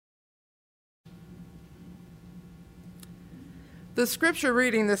The scripture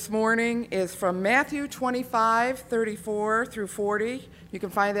reading this morning is from Matthew 25:34 through 40. You can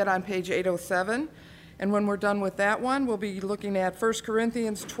find that on page 807. And when we're done with that one, we'll be looking at 1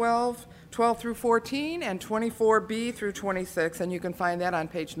 Corinthians 12 through 14, and 24b through 26. And you can find that on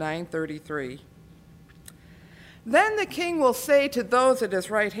page 933. Then the king will say to those at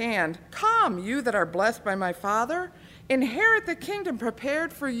his right hand, "Come, you that are blessed by my Father, inherit the kingdom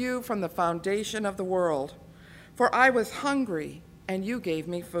prepared for you from the foundation of the world. For I was hungry, and you gave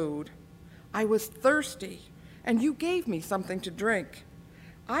me food. I was thirsty, and you gave me something to drink.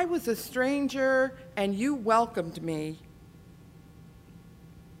 I was a stranger, and you welcomed me.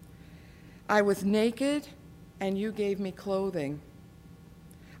 I was naked, and you gave me clothing.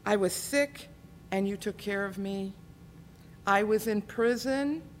 I was sick, and you took care of me. I was in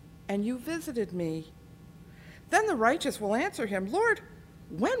prison, and you visited me." Then the righteous will answer him, "Lord,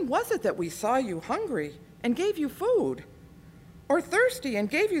 when was it that we saw you hungry and gave you food, or thirsty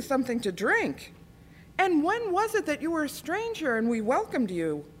and gave you something to drink? And when was it that you were a stranger and we welcomed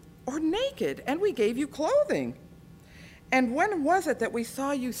you, or naked and we gave you clothing? And when was it that we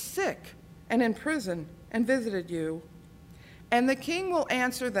saw you sick and in prison and visited you?" And the king will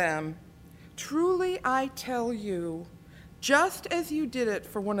answer them, "Truly I tell you, just as you did it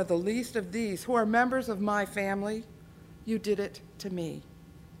for one of the least of these who are members of my family, you did it to me."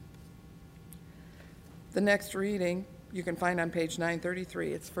 The next reading you can find on page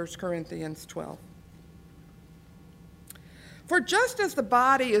 933. It's 1 Corinthians 12. "For just as the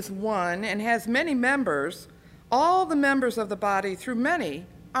body is one and has many members, all the members of the body through many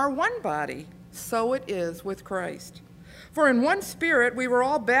are one body, so it is with Christ. For in one Spirit we were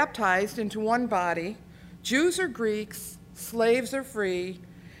all baptized into one body, Jews or Greeks, slaves or free,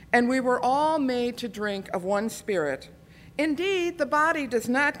 and we were all made to drink of one Spirit. Indeed, the body does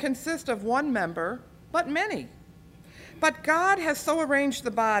not consist of one member, but many. But God has so arranged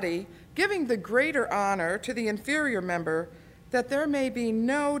the body, giving the greater honor to the inferior member, that there may be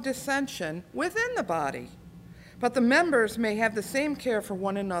no dissension within the body, but the members may have the same care for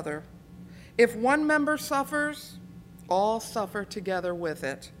one another. If one member suffers, all suffer together with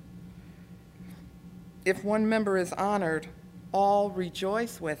it. If one member is honored, all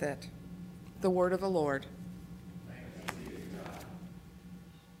rejoice with it." The word of the Lord.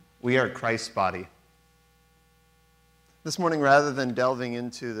 We are Christ's body. This morning, rather than delving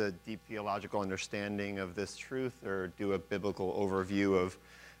into the deep theological understanding of this truth or do a biblical overview of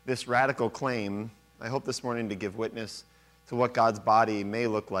this radical claim, I hope this morning to give witness to what God's body may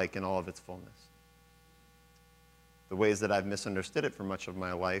look like in all of its fullness. The ways that I've misunderstood it for much of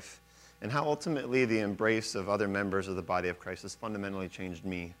my life, and how ultimately the embrace of other members of the body of Christ has fundamentally changed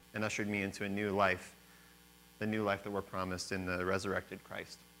me and ushered me into a new life, the new life that we're promised in the resurrected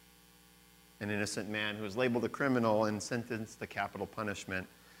Christ. An innocent man who was labeled a criminal and sentenced to capital punishment,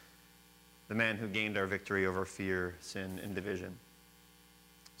 the man who gained our victory over fear, sin, and division.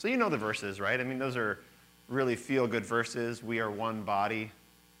 So you know the verses, right? I mean, those are really feel-good verses. We are one body.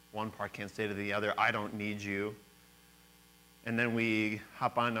 One part can't say to the other, "I don't need you." And then we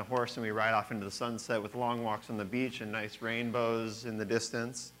hop on a horse and we ride off into the sunset with long walks on the beach and nice rainbows in the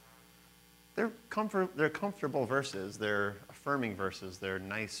distance. They're comfortable verses. They're affirming verses. They're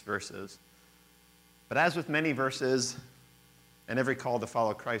nice verses. But as with many verses and every call to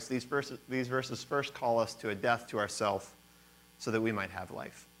follow Christ, these verses first call us to a death to ourself so that we might have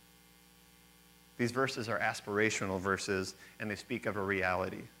life. These verses are aspirational verses, and they speak of a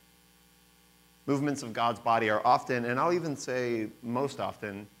reality. Movements of God's body are often, and I'll even say most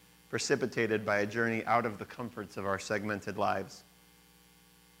often, precipitated by a journey out of the comforts of our segmented lives.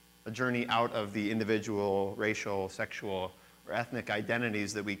 A journey out of the individual, racial, sexual, or ethnic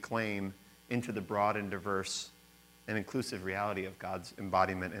identities that we claim into the broad and diverse and inclusive reality of God's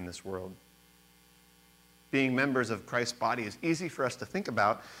embodiment in this world. Being members of Christ's body is easy for us to think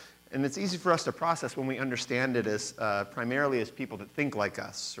about, and it's easy for us to process when we understand it as primarily as people that think like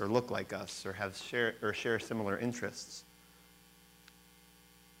us, or look like us, or share similar interests.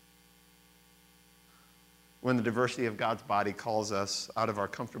 When the diversity of God's body calls us out of our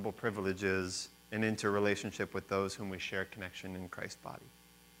comfortable privileges and into a relationship with those whom we share connection in Christ's body.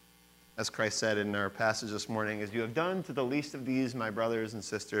 As Christ said in our passage this morning, "As you have done to the least of these, my brothers and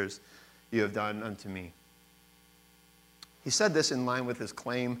sisters, you have done unto me." He said this in line with his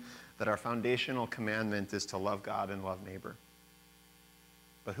claim that our foundational commandment is to love God and love neighbor.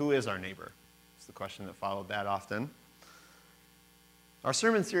 But who is our neighbor? It's the question that followed that often. Our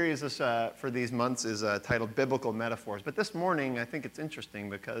sermon series for these months is titled Biblical Metaphors. But this morning, I think it's interesting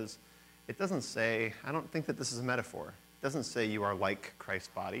because it doesn't say, I don't think that this is a metaphor. It doesn't say you are like Christ's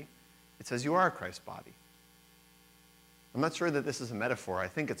body. It says you are Christ's body. I'm not sure that this is a metaphor. I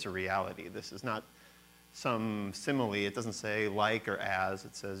think it's a reality. This is not some simile. It doesn't say like or as.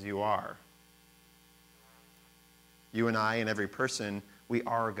 It says you are. You and I and every person, we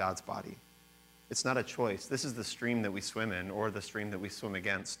are God's body. It's not a choice. This is the stream that we swim in or the stream that we swim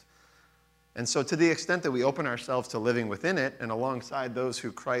against. And so to the extent that we open ourselves to living within it and alongside those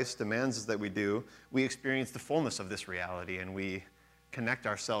who Christ demands that we do, we experience the fullness of this reality and we connect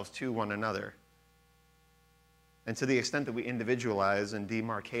ourselves to one another. And to the extent that we individualize and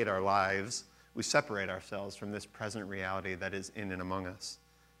demarcate our lives, we separate ourselves from this present reality that is in and among us.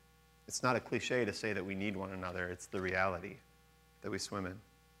 It's not a cliche to say that we need one another. It's the reality that we swim in.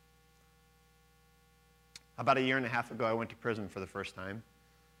 About a year and a half ago, I went to prison for the first time,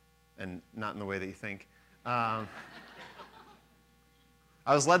 and not in the way that you think. I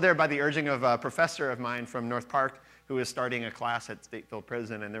was led there by the urging of a professor of mine from North Park who was starting a class at Stateville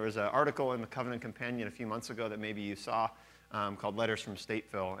Prison, and there was an article in the Covenant Companion a few months ago that maybe you saw called Letters from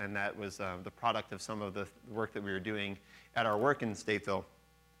Stateville, and that was the product of some of the work that we were doing at our work in Stateville.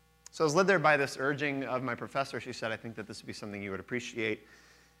 So I was led there by this urging of my professor. She said, I think that this would be something you would appreciate.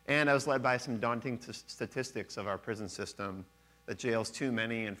 And I was led by some daunting statistics of our prison system that jails too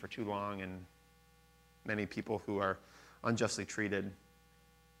many and for too long and many people who are unjustly treated.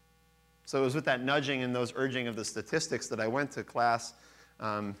 So it was with that nudging and those urging of the statistics that I went to class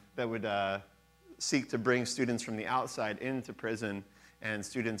that would seek to bring students from the outside into prison and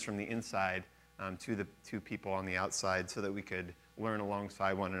students from the inside to the two people on the outside so that we could learn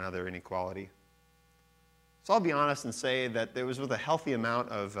alongside one another in equality. So I'll be honest and say that there was with a healthy amount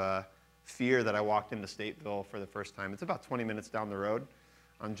of fear that I walked into Stateville for the first time. It's about 20 minutes down the road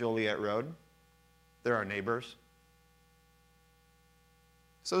on Joliet Road. They're our neighbors.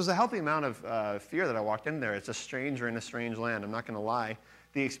 So there's a healthy amount of fear that I walked in there. It's a stranger in a strange land, I'm not going to lie.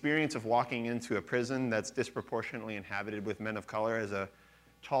 The experience of walking into a prison that's disproportionately inhabited with men of color as a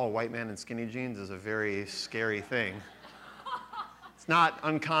tall white man in skinny jeans is a very scary thing. It's not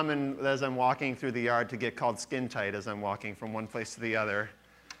uncommon as I'm walking through the yard to get called skin tight as I'm walking from one place to the other.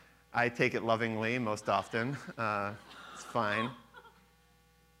 I take it lovingly most often. It's fine.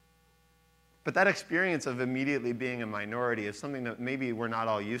 But that experience of immediately being a minority is something that maybe we're not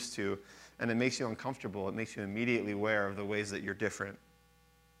all used to, and it makes you uncomfortable. It makes you immediately aware of the ways that you're different,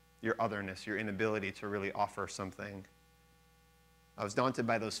 your otherness, your inability to really offer something. I was daunted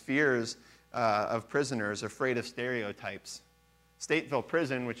by those fears of prisoners, afraid of stereotypes. Stateville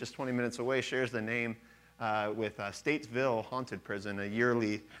Prison, which is 20 minutes away, shares the name with Statesville Haunted Prison, a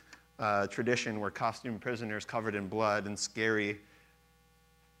yearly tradition where costumed prisoners covered in blood and scary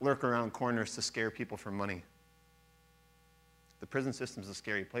lurk around corners to scare people for money. The prison system is a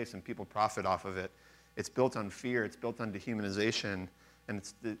scary place, and people profit off of it. It's built on fear, it's built on dehumanization, and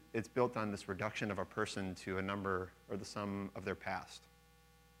it's built on this reduction of a person to a number or the sum of their past.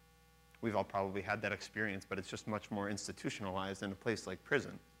 We've all probably had that experience, but it's just much more institutionalized in a place like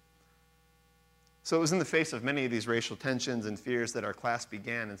prison. So it was in the face of many of these racial tensions and fears that our class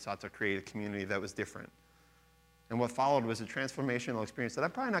began and sought to create a community that was different. And what followed was a transformational experience that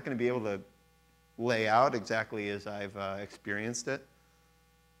I'm probably not going to be able to lay out exactly as I've experienced it,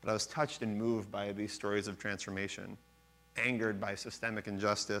 but I was touched and moved by these stories of transformation, angered by systemic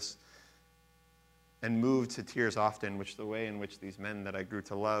injustice, and moved to tears often, which the way in which these men that I grew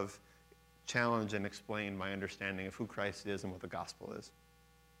to love challenge and explain my understanding of who Christ is and what the gospel is.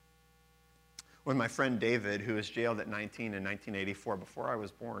 When my friend David, who was jailed at 19 in 1984, before I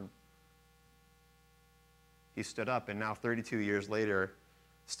was born, he stood up, and now 32 years later,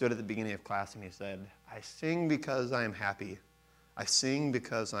 stood at the beginning of class and he said, I sing because I am happy. I sing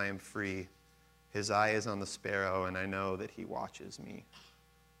because I am free. His eye is on the sparrow, and I know that he watches me.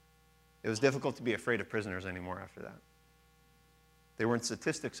 It was difficult to be afraid of prisoners anymore after that. They weren't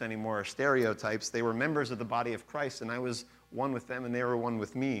statistics anymore or stereotypes. They were members of the body of Christ, and I was one with them, and they were one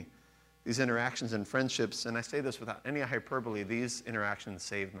with me. These interactions and friendships, and I say this without any hyperbole, these interactions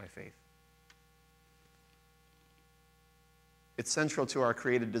saved my faith. It's central to our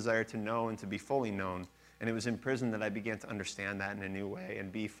created desire to know and to be fully known. And it was in prison that I began to understand that in a new way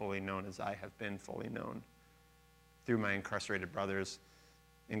and be fully known as I have been fully known through my incarcerated brothers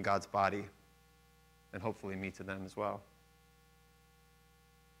in God's body, and hopefully me to them as well.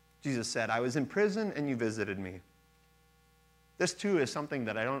 Jesus said, I was in prison and you visited me. This too is something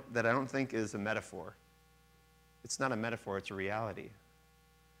that I don't think is a metaphor. It's not a metaphor, it's a reality.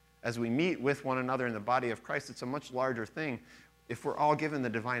 As we meet with one another in the body of Christ, it's a much larger thing. If we're all given the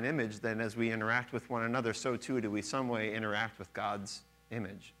divine image, then as we interact with one another, so too do we some way interact with God's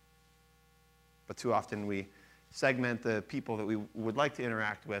image. But too often we segment the people that we would like to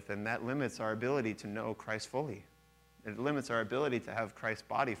interact with, and that limits our ability to know Christ fully. It limits our ability to have Christ's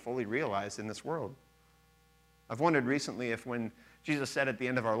body fully realized in this world. I've wondered recently if when Jesus said at the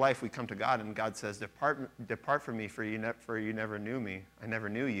end of our life, we come to God and God says, depart from me, for you never knew me. I never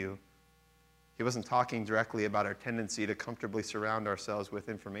knew you. He wasn't talking directly about our tendency to comfortably surround ourselves with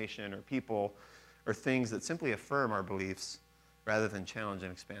information or people or things that simply affirm our beliefs rather than challenge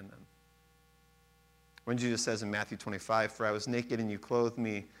and expand them. When Jesus says in Matthew 25, for I was naked and you clothed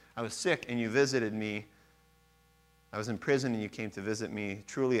me, I was sick and you visited me, I was in prison and you came to visit me,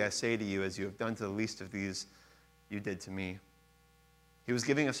 truly I say to you, as you have done to the least of these, you did to me. He was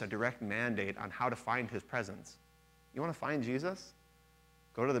giving us a direct mandate on how to find his presence. You want to find Jesus?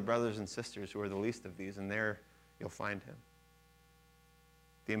 Go to the brothers and sisters who are the least of these, and there you'll find him.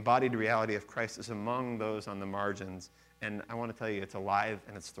 The embodied reality of Christ is among those on the margins, and I want to tell you, it's alive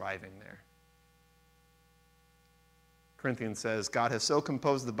and it's thriving there. Corinthians says, God has so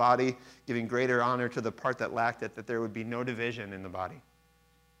composed the body, giving greater honor to the part that lacked it, that there would be no division in the body,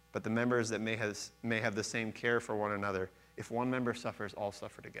 but the members that may have the same care for one another. If one member suffers, all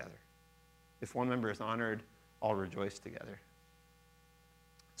suffer together. If one member is honored, all rejoice together.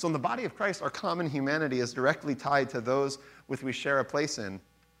 So in the body of Christ, our common humanity is directly tied to those with we share a place in.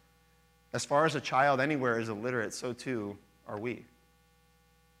 As far as a child anywhere is illiterate, so too are we.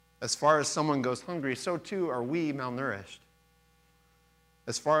 As far as someone goes hungry, so too are we malnourished.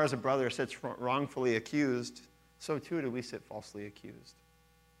 As far as a brother sits wrongfully accused, so too do we sit falsely accused.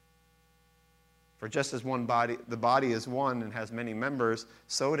 For just as the body is one and has many members,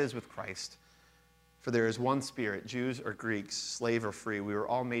 so it is with Christ. For there is one Spirit, Jews or Greeks, slave or free. We were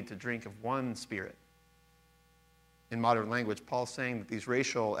all made to drink of one Spirit. In modern language, Paul's saying that these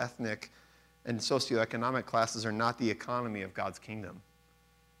racial, ethnic, and socioeconomic classes are not the economy of God's kingdom.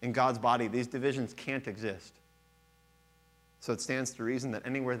 In God's body, these divisions can't exist. So it stands to reason that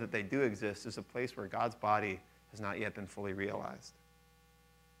anywhere that they do exist is a place where God's body has not yet been fully realized.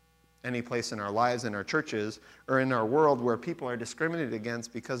 Any place in our lives, in our churches, or in our world where people are discriminated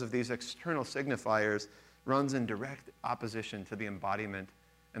against because of these external signifiers runs in direct opposition to the embodiment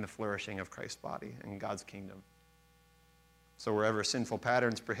and the flourishing of Christ's body and God's kingdom. So wherever sinful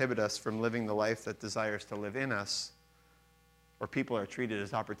patterns prohibit us from living the life that desires to live in us, or people are treated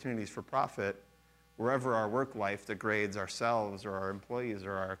as opportunities for profit, wherever our work life degrades ourselves or our employees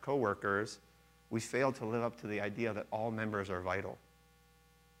or our coworkers, we fail to live up to the idea that all members are vital.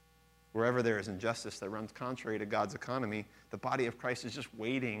 Wherever there is injustice that runs contrary to God's economy, the body of Christ is just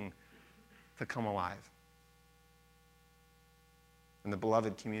waiting to come alive. And the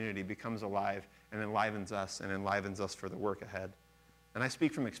beloved community becomes alive and enlivens us for the work ahead. And I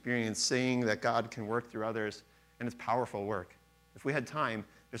speak from experience, seeing that God can work through others, and it's powerful work. If we had time,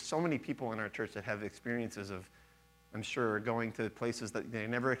 there's so many people in our church that have experiences of, I'm sure, going to places that they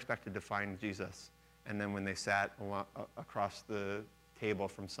never expected to find Jesus. And then when they sat across the table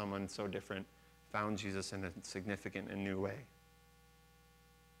from someone so different, found Jesus in a significant and new way.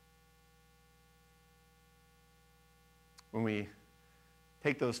 When we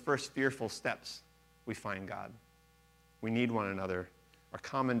take those first fearful steps, we find God. We need one another. Our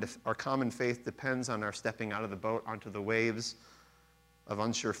common faith depends on our stepping out of the boat onto the waves of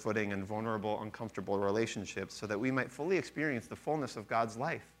unsure footing and vulnerable, uncomfortable relationships so that we might fully experience the fullness of God's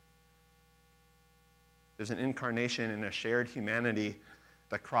life. There's an incarnation in a shared humanity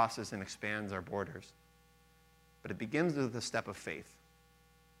that crosses and expands our borders. But it begins with the step of faith.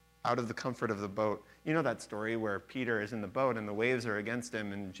 Out of the comfort of the boat. You know that story where Peter is in the boat and the waves are against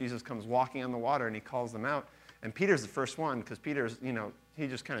him and Jesus comes walking on the water and he calls them out. And Peter's the first one because Peter's, he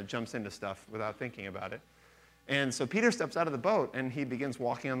just kind of jumps into stuff without thinking about it. And so Peter steps out of the boat and he begins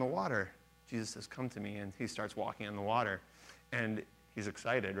walking on the water. Jesus says, come to me, and he starts walking on the water. And he's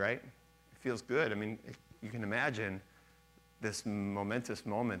excited, right? It feels good. I mean, you can imagine this momentous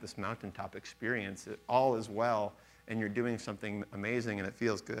moment, this mountaintop experience. All is well, and you're doing something amazing, and it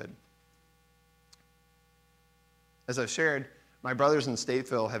feels good. As I've shared, my brothers in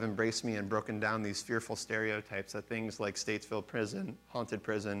Statesville have embraced me and broken down these fearful stereotypes that things like Statesville prison, haunted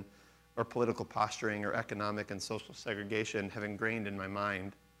prison, or political posturing or economic and social segregation have ingrained in my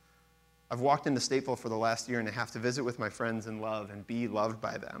mind. I've walked into Statesville for the last year and a half to visit with my friends in love and be loved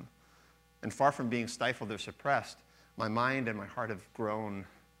by them. And far from being stifled or suppressed, my mind and my heart have grown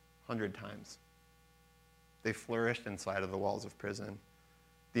 100 times. They flourished inside of the walls of prison.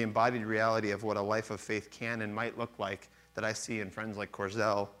 The embodied reality of what a life of faith can and might look like that I see in friends like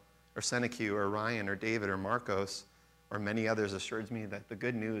Corzell, or Senecu, or Ryan, or David, or Marcos, or many others assures me that the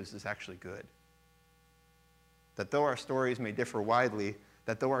good news is actually good. That though our stories may differ widely,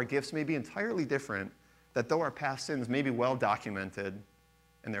 that though our gifts may be entirely different, that though our past sins may be well documented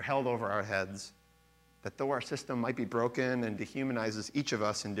and they're held over our heads, That though our system might be broken and dehumanizes each of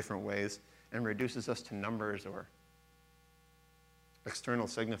us in different ways and reduces us to numbers or external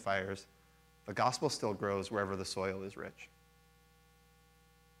signifiers, the gospel still grows wherever the soil is rich.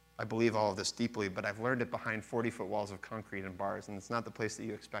 I believe all of this deeply, but I've learned it behind 40-foot walls of concrete and bars, and it's not the place that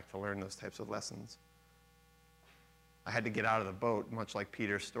you expect to learn those types of lessons. I had to get out of the boat, much like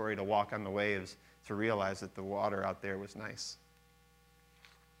Peter's story, to walk on the waves to realize that the water out there was nice.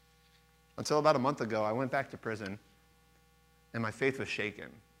 Until about a month ago, I went back to prison, and my faith was shaken,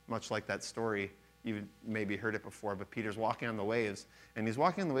 much like that story. You've maybe heard it before, but Peter's walking on the waves, and he's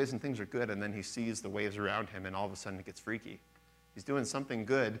walking on the waves and things are good, and then he sees the waves around him, and all of a sudden it gets freaky. He's doing something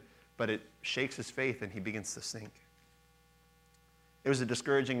good, but it shakes his faith, and he begins to sink. It was a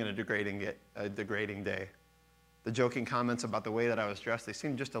discouraging and a degrading day. The joking comments about the way that I was dressed, they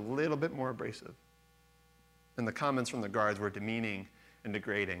seemed just a little bit more abrasive. And the comments from the guards were demeaning and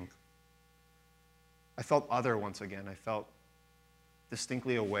degrading. I felt other once again. I felt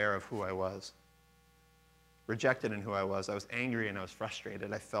distinctly aware of who I was. Rejected in who I was. I was angry and I was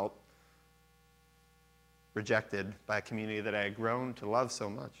frustrated. I felt rejected by a community that I had grown to love so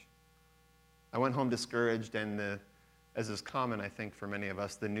much. I went home discouraged, and as is common, I think, for many of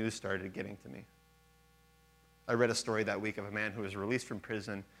us, the news started getting to me. I read a story that week of a man who was released from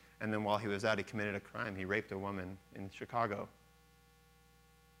prison, and then while he was out, he committed a crime. He raped a woman in Chicago.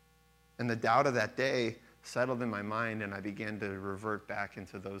 And the doubt of that day settled in my mind, and I began to revert back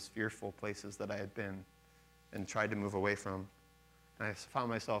into those fearful places that I had been and tried to move away from. And I found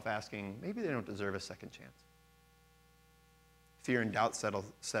myself asking, maybe they don't deserve a second chance. Fear and doubt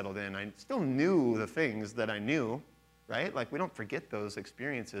settled in. I still knew the things that I knew, right? Like, we don't forget those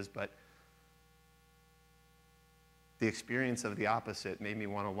experiences, but the experience of the opposite made me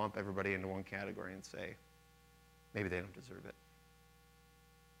want to lump everybody into one category and say, maybe they don't deserve it.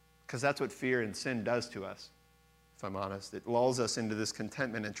 Because that's what fear and sin does to us, if I'm honest. It lulls us into this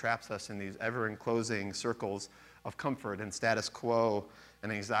contentment and traps us in these ever-enclosing circles of comfort and status quo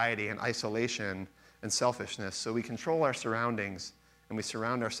and anxiety and isolation and selfishness. So we control our surroundings, and we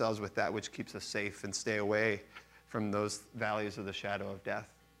surround ourselves with that which keeps us safe and stay away from those valleys of the shadow of death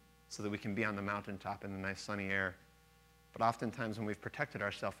so that we can be on the mountaintop in the nice sunny air. But oftentimes when we've protected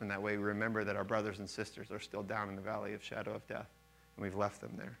ourselves in that way, we remember that our brothers and sisters are still down in the valley of shadow of death, and we've left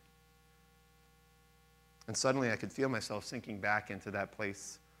them there. And suddenly I could feel myself sinking back into that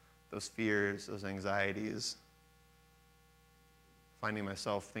place, those fears, those anxieties, finding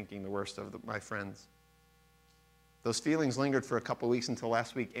myself thinking the worst of my friends. Those feelings lingered for a couple weeks until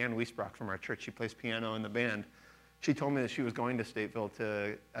last week. Ann Wiesbrock from our church, she plays piano in the band. She told me that she was going to Stateville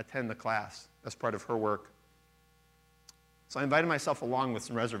to attend the class as part of her work. So I invited myself along with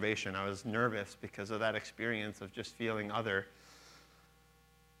some reservation. I was nervous because of that experience of just feeling other.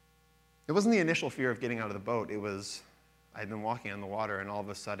 It wasn't the initial fear of getting out of the boat. It was, I'd been walking on the water, and all of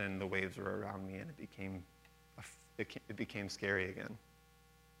a sudden the waves were around me, and it became scary again.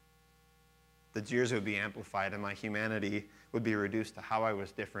 The jeers would be amplified, and my humanity would be reduced to how I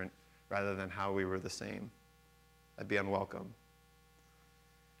was different rather than how we were the same. I'd be unwelcome.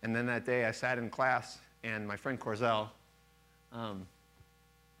 And then that day I sat in class, and my friend Corzell,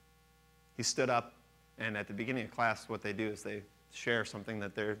 he stood up, and at the beginning of class, what they do is they share something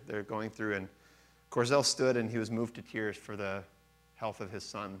that they're going through. And Corzell stood, and he was moved to tears for the health of his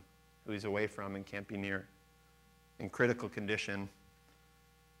son, who he's away from and can't be near, in critical condition.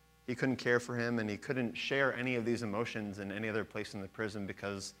 He couldn't care for him, and he couldn't share any of these emotions in any other place in the prison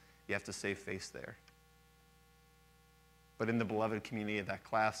because you have to save face there. But in the beloved community of that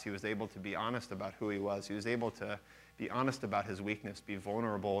class, he was able to be honest about who he was. He was able to be honest about his weakness, be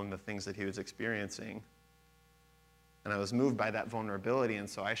vulnerable in the things that he was experiencing. And I was moved by that vulnerability, and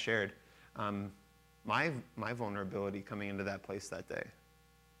so I shared my vulnerability coming into that place that day.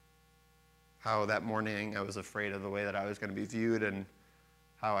 How that morning I was afraid of the way that I was going to be viewed, and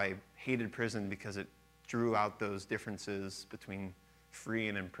how I hated prison because it drew out those differences between free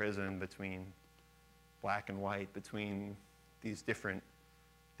and in prison, between black and white, between these different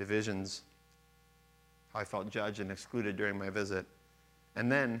divisions. How I felt judged and excluded during my visit.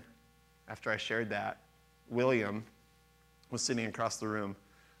 And then, after I shared that, William was sitting across the room.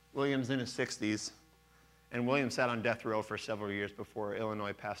 William's in his 60s, and William sat on death row for several years before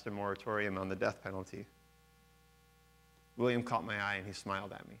Illinois passed a moratorium on the death penalty. William caught my eye, and he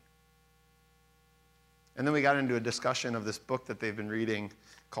smiled at me. And then we got into a discussion of this book that they've been reading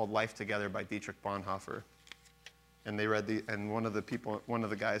called Life Together by Dietrich Bonhoeffer. And they read one of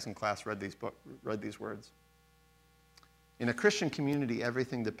the guys in class read these words. In a Christian community,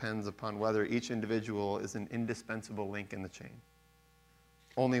 everything depends upon whether each individual is an indispensable link in the chain.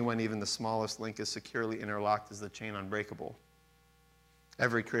 Only when even the smallest link is securely interlocked is the chain unbreakable.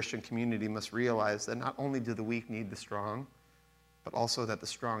 Every Christian community must realize that not only do the weak need the strong, but also that the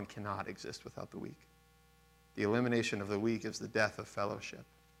strong cannot exist without the weak. The elimination of the weak is the death of fellowship.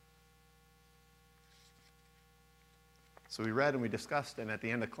 So we read and we discussed, and at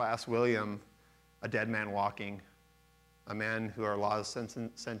the end of class, William, a dead man walking, a man who our laws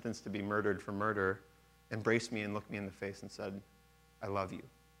sentenced to be murdered for murder, embraced me and looked me in the face and said, "I love you,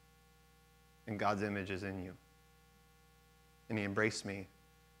 and God's image is in you." And he embraced me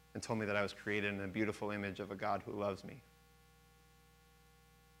and told me that I was created in a beautiful image of a God who loves me.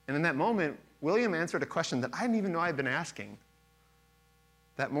 And in that moment, William answered a question that I didn't even know I'd been asking.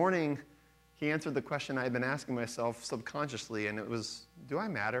 That morning, he answered the question I had been asking myself subconsciously, and it was, do I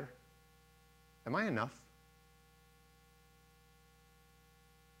matter? Am I enough?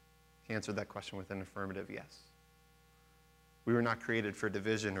 He answered that question with an affirmative yes. We were not created for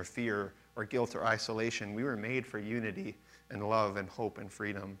division or fear or guilt or isolation. We were made for unity and love and hope and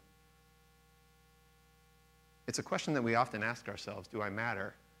freedom. It's a question that we often ask ourselves, do I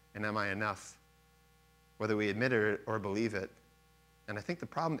matter? And am I enough? Whether we admit it or believe it. And I think the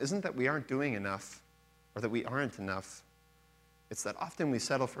problem isn't that we aren't doing enough or that we aren't enough. It's that often we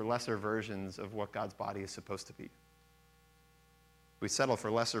settle for lesser versions of what God's body is supposed to be. We settle for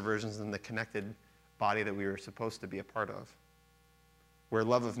lesser versions than the connected body that we were supposed to be a part of, where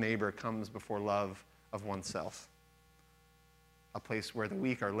love of neighbor comes before love of oneself, a place where the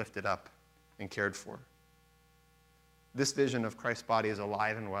weak are lifted up and cared for. This vision of Christ's body is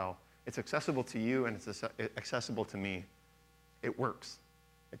alive and well. It's accessible to you and it's accessible to me. It works.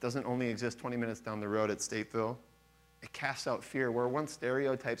 It doesn't only exist 20 minutes down the road at Stateville. It casts out fear. Where once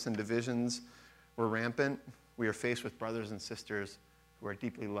stereotypes and divisions were rampant, we are faced with brothers and sisters who are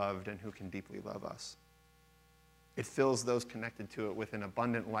deeply loved and who can deeply love us. It fills those connected to it with an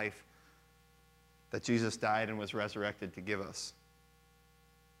abundant life that Jesus died and was resurrected to give us.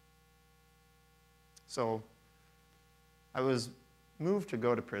 So I was moved to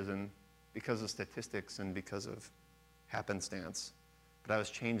go to prison because of statistics and because of happenstance, but I was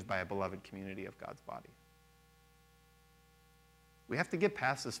changed by a beloved community of God's body. We have to get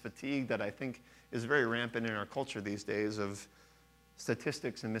past this fatigue that I think is very rampant in our culture these days of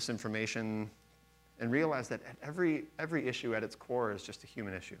statistics and misinformation, and realize that at every issue at its core is just a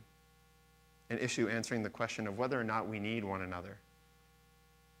human issue, an issue answering the question of whether or not we need one another.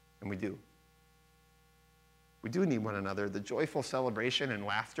 And we do. We do need one another. The joyful celebration and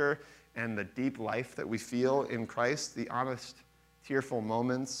laughter and the deep life that we feel in Christ, the honest, tearful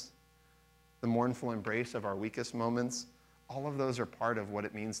moments, the mournful embrace of our weakest moments, all of those are part of what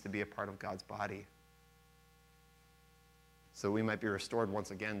it means to be a part of God's body. So we might be restored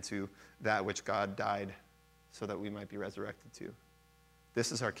once again to that which God died so that we might be resurrected to.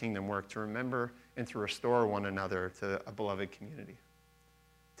 This is our kingdom work, to remember and to restore one another to a beloved community.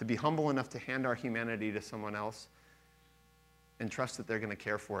 To be humble enough to hand our humanity to someone else and trust that they're going to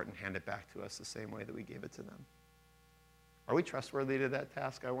care for it and hand it back to us the same way that we gave it to them. Are we trustworthy to that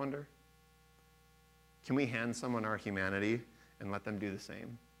task, I wonder? Can we hand someone our humanity and let them do the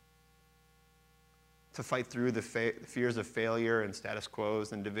same? To fight through the fears of failure and status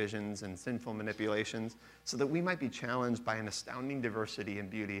quos and divisions and sinful manipulations so that we might be challenged by an astounding diversity and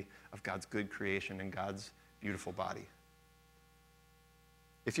beauty of God's good creation and God's beautiful body.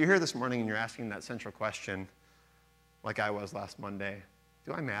 If you're here this morning and you're asking that central question, like I was last Monday,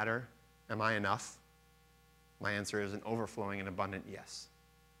 do I matter? Am I enough? My answer is an overflowing and abundant yes.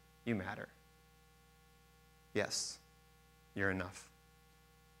 You matter. Yes, you're enough.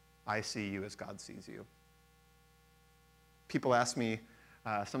 I see you as God sees you. People ask me,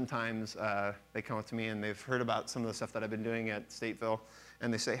 sometimes they come up to me and they've heard about some of the stuff that I've been doing at Stateville,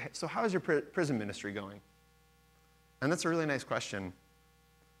 and they say, hey, so how is your prison ministry going? And that's a really nice question,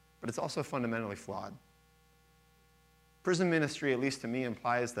 but it's also fundamentally flawed. Prison ministry, at least to me,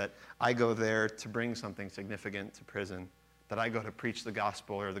 implies that I go there to bring something significant to prison, that I go to preach the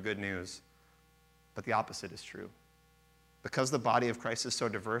gospel or the good news. But the opposite is true. Because the body of Christ is so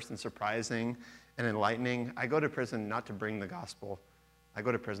diverse and surprising and enlightening, I go to prison not to bring the gospel. I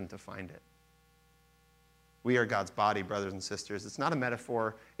go to prison to find it. We are God's body, brothers and sisters. It's not a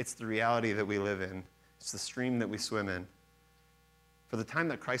metaphor. It's the reality that we live in. It's the stream that we swim in. For the time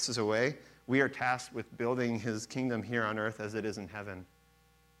that Christ is away, we are tasked with building his kingdom here on earth as it is in heaven.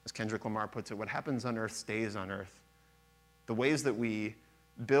 As Kendrick Lamar puts it, what happens on earth stays on earth. The ways that we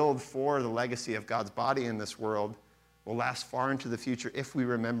build for the legacy of God's body in this world will last far into the future if we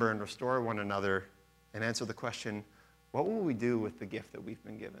remember and restore one another and answer the question, what will we do with the gift that we've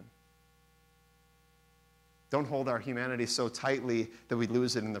been given? Don't hold our humanity so tightly that we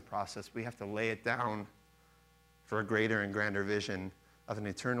lose it in the process. We have to lay it down for a greater and grander vision of an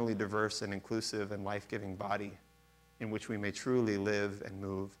eternally diverse and inclusive and life-giving body in which we may truly live and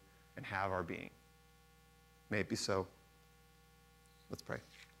move and have our being. May it be so. Let's pray.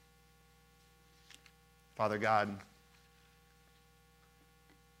 Father God,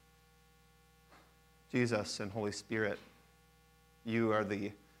 Jesus and Holy Spirit, you are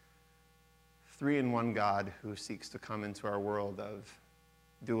the three-in-one God who seeks to come into our world of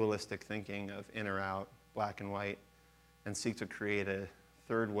dualistic thinking, of in or out, black and white, and seek to create a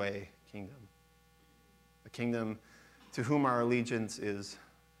third way kingdom. A kingdom to whom our allegiance is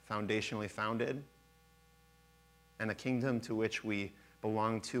foundationally founded, and a kingdom to which we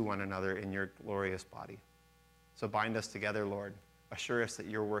belong to one another in your glorious body. So bind us together, Lord. Assure us that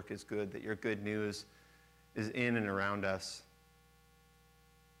your work is good, that your good news is in and around us,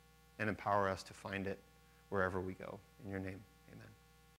 and empower us to find it wherever we go. In your name.